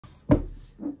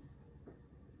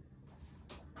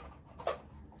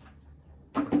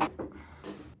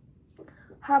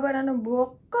Haba na ng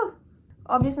buhok ko.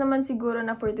 Obvious naman siguro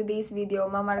na for today's video,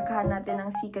 mamarkahan natin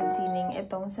ang sikad sining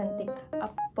itong Santic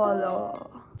Apollo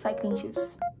cycling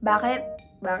shoes. Bakit?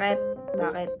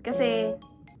 Kasi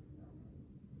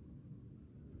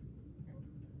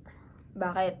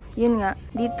bakit? Yun nga,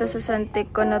 dito sa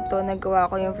Santic ko na to,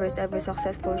 nagawa ko yung first ever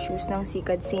successful shoes ng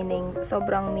sikad sining.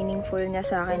 Sobrang meaningful niya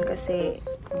sa akin kasi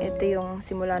ito yung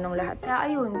simula ng lahat. Kaya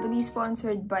ayun, to be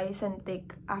sponsored by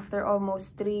Santic after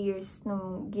almost 3 years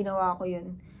nung ginawa ko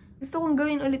yun. Gusto kong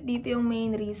gawin ulit dito yung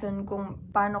main reason kung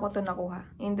paano ko to nakuha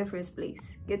in the first place.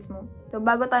 Gets mo? So,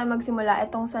 bago tayo magsimula,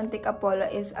 itong Santic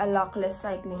Apollo is a lockless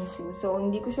cycling shoe. So,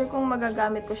 hindi ko sure kung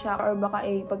magagamit ko siya or baka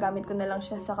paggamit ko na lang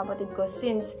siya sa kapatid ko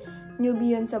since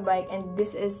newbie yun sa bike and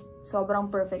this is sobrang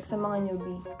perfect sa mga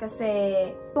newbie. Kasi,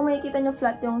 kung makikita nyo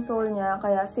flat yung sole niya,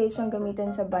 kaya safe siyang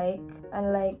gamitin sa bike.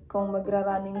 Unlike kung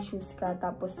magra-running shoes ka,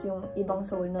 tapos yung ibang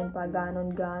sole nun pa,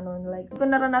 ganon. Like, kung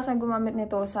naranasan gumamit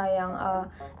nito, sayang,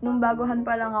 nung baguhan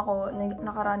pa lang ako,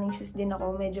 naka-running shoes din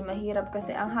ako, medyo mahirap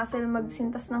kasi ang hassle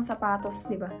magsintas ng sapatos,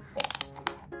 di ba?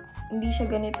 Hindi siya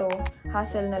ganito,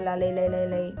 hassle na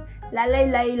lalaylay.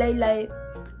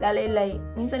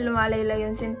 Minsan lumalaylay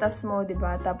yung sintas mo, di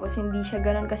ba? Tapos hindi siya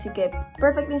ganun kasikip.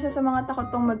 Perfect din siya sa mga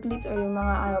takot pang mag-glitz or yung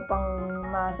mga ayaw pang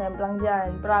masemplang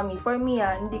dyan. Promise. For me,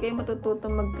 hindi kayo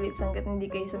matututong mag-glitz hanggat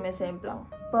hindi kayo sumesemplang.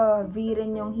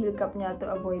 Pa-V-rin yung heel cup niya to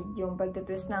avoid yung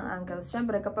pagtutwist ng ankles.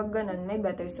 Siyempre, kapag ganun, may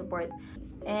better support.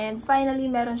 And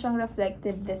finally, meron siyang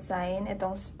reflective design.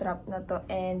 Itong strap na to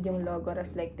and yung logo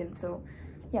reflective. So,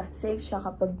 yeah, safe siya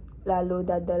kapag lalo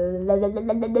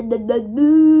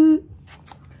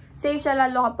safe siya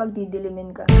lalo kapag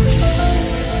didilimin ka.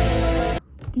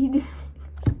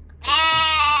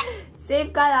 Safe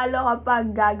ka lalo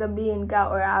kapag gagabihin ka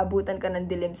or aabutan ka ng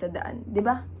dilim sa daan.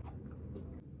 Diba?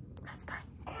 Let's start.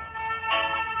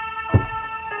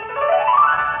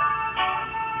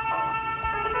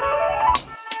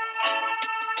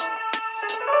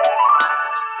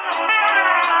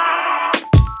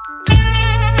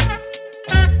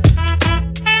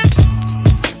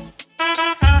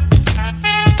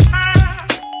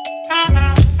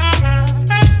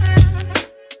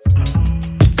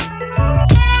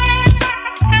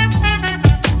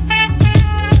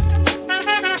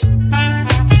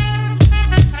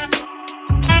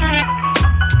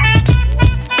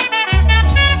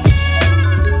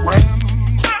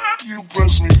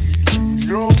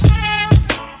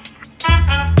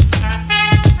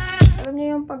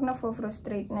 Pag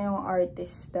na-frustrate na yung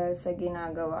artist dahil sa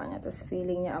ginagawa niya, tapos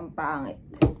feeling niya ang pangit.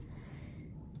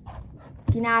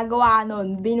 Ginagawa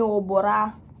nun,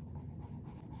 binubura.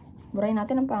 Burahin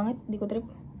natin ang pangit, di ko trip.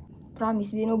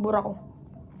 Promise, binubura ko.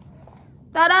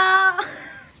 Tada!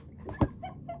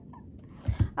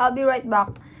 I'll be right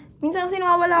back. Minsan kasi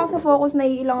nawawala ako sa focus,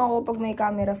 naiilang ako pag may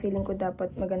camera. Feeling ko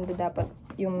dapat maganda dapat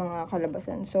yung mga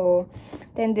kalabasan. So,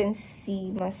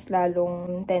 tendency mas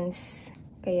lalong tense.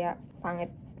 Kaya, pangit.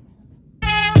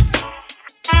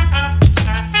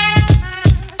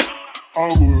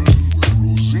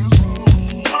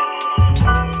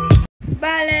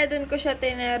 Bale, dun ko siya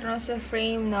tinerno sa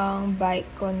frame ng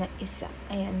bike ko na isa.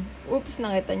 Ayan. Oops,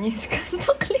 nakita niyo yung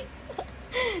custom clip.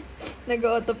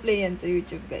 Nag-autoplay yan sa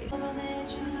YouTube, guys.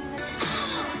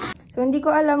 So, hindi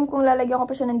ko alam kung lalagyan ko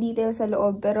pa siya ng detail sa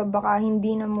loob, pero baka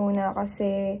hindi na muna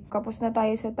kasi kapos na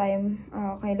tayo sa time.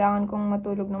 Kailangan kong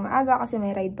matulog ng maaga kasi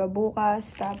may ride pa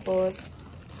bukas. Tapos,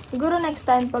 siguro next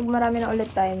time, pag marami na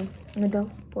ulit time, ano daw?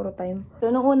 Puro time.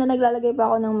 So, nung una, naglalagay pa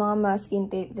ako ng mga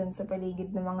masking tape dyan sa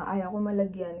paligid ng mga ayaw ko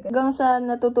malagyan. Hanggang sa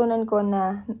natutunan ko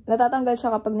na natatanggal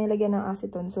siya kapag nilagyan ng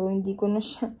acetone. So, hindi ko na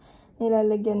siya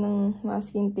nilalagyan ng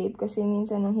masking tape kasi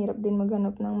minsan ang hirap din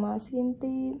maghanap ng masking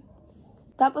tape.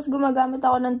 Tapos, gumagamit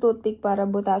ako ng toothpick para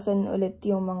butasan ulit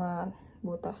yung mga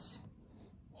butas.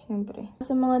 Siyempre.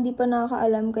 Sa mga di pa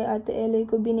nakakaalam, kay Ate Eloy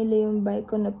ko binili yung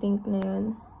bike ko na pink na yun.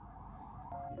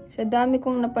 Sa dami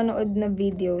kong napanood na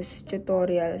videos,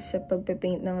 tutorials sa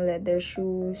pagpe-paint ng leather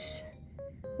shoes,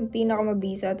 yung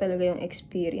pinakamabisa talaga yung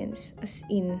experience. As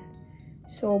in,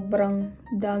 sobrang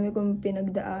dami kong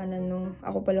pinagdaanan nung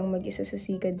ako palang mag-isa sa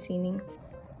sikad sining.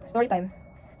 Story time.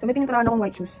 So, may pinagkaraan akong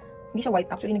white shoes. Hindi siya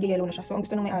white, actually nag-yellow na siya. So, ang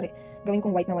gusto ng may-ari, gawin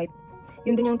kong white na white.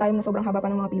 Yun din yung time na sobrang haba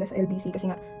pa ng mga pila sa LBC kasi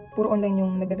nga, puro online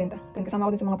yung nagbebenta. Kasama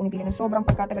ko din sa mga pumipili ng sobrang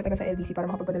pagkatagal-tagal sa LBC para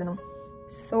makapagpadala ng.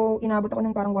 So, inabot ako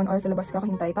ng parang 1 hour sa labas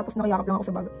kakahintay. Tapos nakayakap lang ako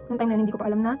sa bag. Noong time na hindi ko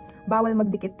pa alam na bawal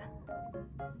magdikit.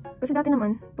 Kasi dati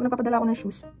naman, pag napapadala ako ng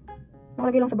shoes,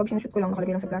 nakalagay lang sa bag, sinushoot ko lang,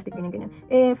 nakalagay lang sa plastic, ganyan-ganyan.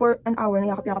 For an hour,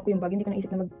 nayakap-yakap ko yung bag, hindi ko naisip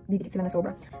na magdidikit sila na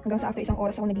sobra. Hanggang sa after 1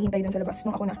 oras ako naghihintay dun sa labas.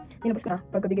 Nung ako na, nilabas ko na,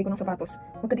 pagkabigay ko ng sapatos.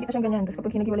 Magkadikit na siyang ganyan, tapos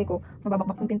kapag hinagiwalay ko,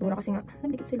 mababakbak yung pintura kasi nga,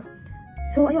 nagdikit sila.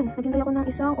 So, ayun, naghintay ako ng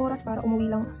 1 oras para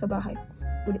umuwi lang sa bahay.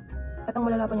 Ulit. At ang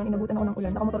malala pa niyan, inabutan ako ng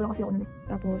ulan. Nakamotor lang kasi ako nun eh.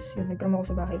 Tapos, yun, nagkram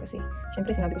ako sa bahay kasi,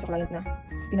 syempre, sinabi ko sa client na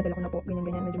pinadala ko na po,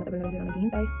 ganyan-ganyan. Medyo matagal na rin sila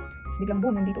naghihintay. Tapos, biglang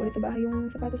boom, nandito ulit sa bahay yung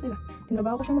sapatos nila.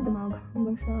 Tinrabaho ko siya magdamag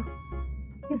hanggang sa,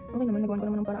 yun, okay naman, nagawan ko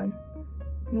naman ng paraan.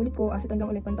 Inulit ko, asitan lang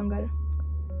ulit, pantanggal.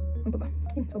 Ano pa ba?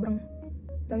 Yun, sobrang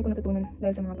dami ko natutunan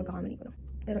dahil sa mga pagkakamali ko lang.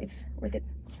 Pero it's worth it.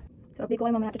 So, update ko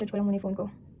kayo mamaya, charge ko lang muna yung phone ko.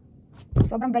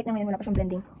 Sobrang bright na ngayon, wala pa siyang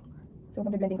blending. So,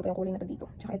 pag-blending ko pa yung kulay na to dito.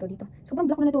 Tsaka ito dito. Sobrang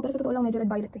black na nito, pero sa totoo lang, medyo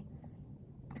red violet eh.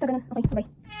 Basta ganun. Okay, bye.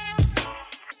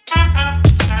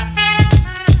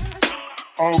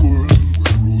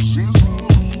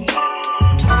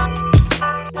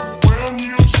 When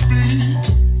you speak,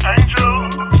 angel,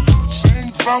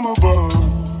 sing from above.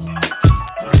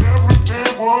 Everyday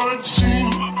would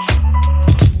seem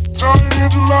turning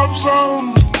into love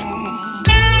song.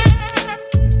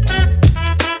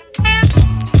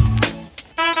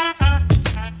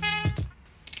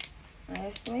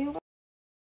 Ayos, tumayo ka.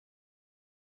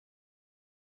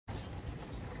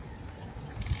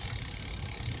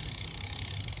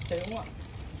 Tayo mo.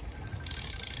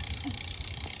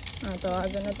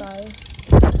 Tawagan na tayo.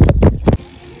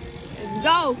 Let's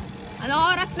go! Anong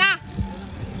oras na?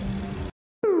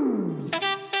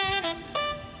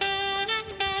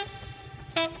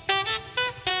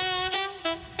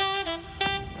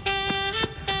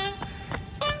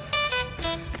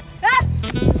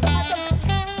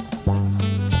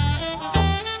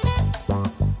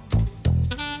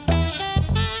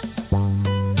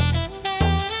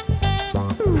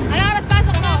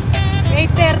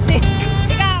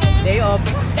 Day off.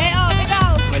 Day off,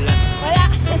 ikaw? Wala. Wala.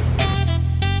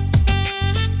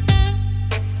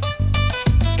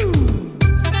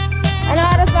 Ano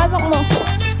oras pasok mo?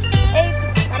 8.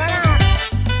 Tara na.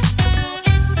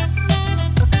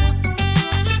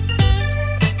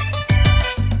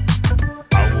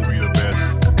 I will be the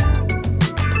best.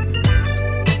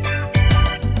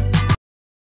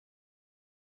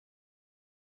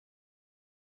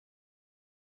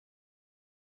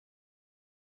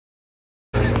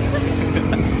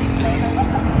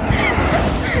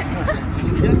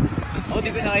 Ako, di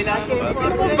ko na kailangan mo.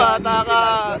 Bata ka.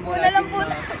 Una lang po.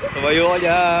 Tumayo ka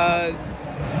dyan.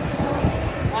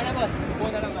 Ano boss? Upo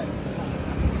na lang ba?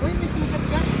 Uy, may sukat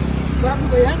ka? Bago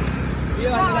ba yan?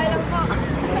 Okay lang po.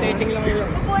 Setting lang yun.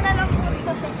 Upo na lang po.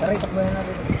 Aray, takbo na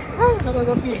natin.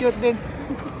 Nakaka-picture din.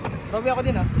 Babi ako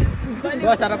din ah.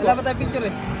 Diba, sarap po. Wala pa tayo picture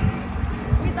eh.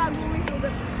 Uy, tago mo yung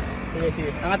sugat. Sige,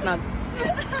 sige. Angat na.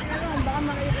 Baka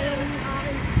makita yung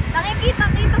akin.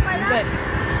 Nakikita pala. Hindi.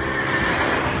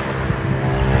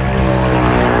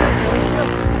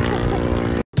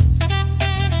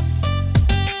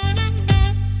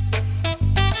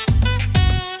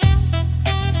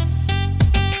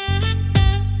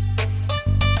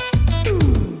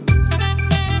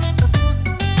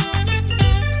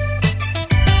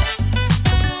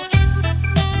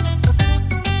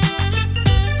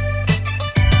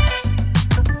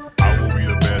 I will be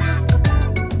the best.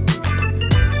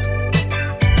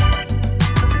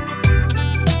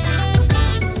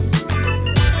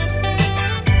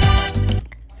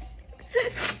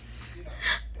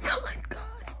 Sakit ka.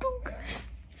 Stuka.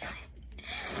 Sakit.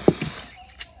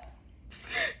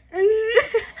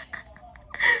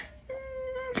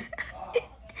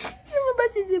 Ano ba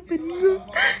sisipin mo?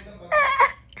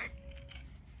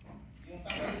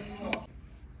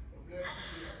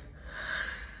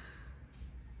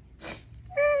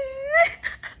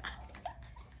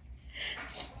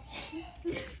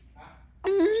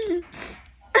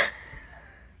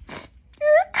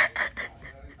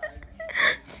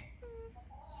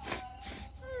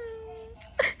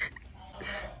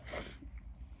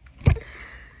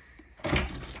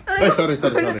 Ay, sorry.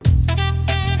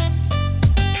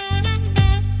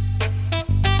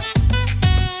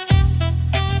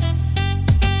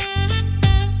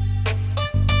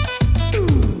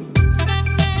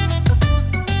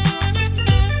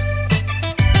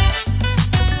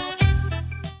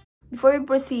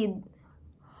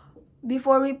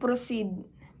 Before we proceed,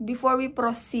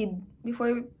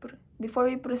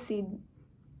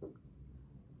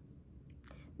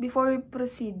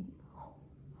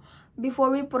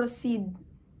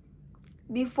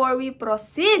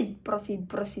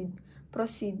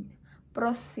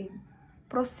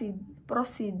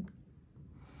 proceed.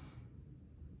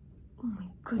 Oh my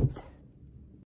God.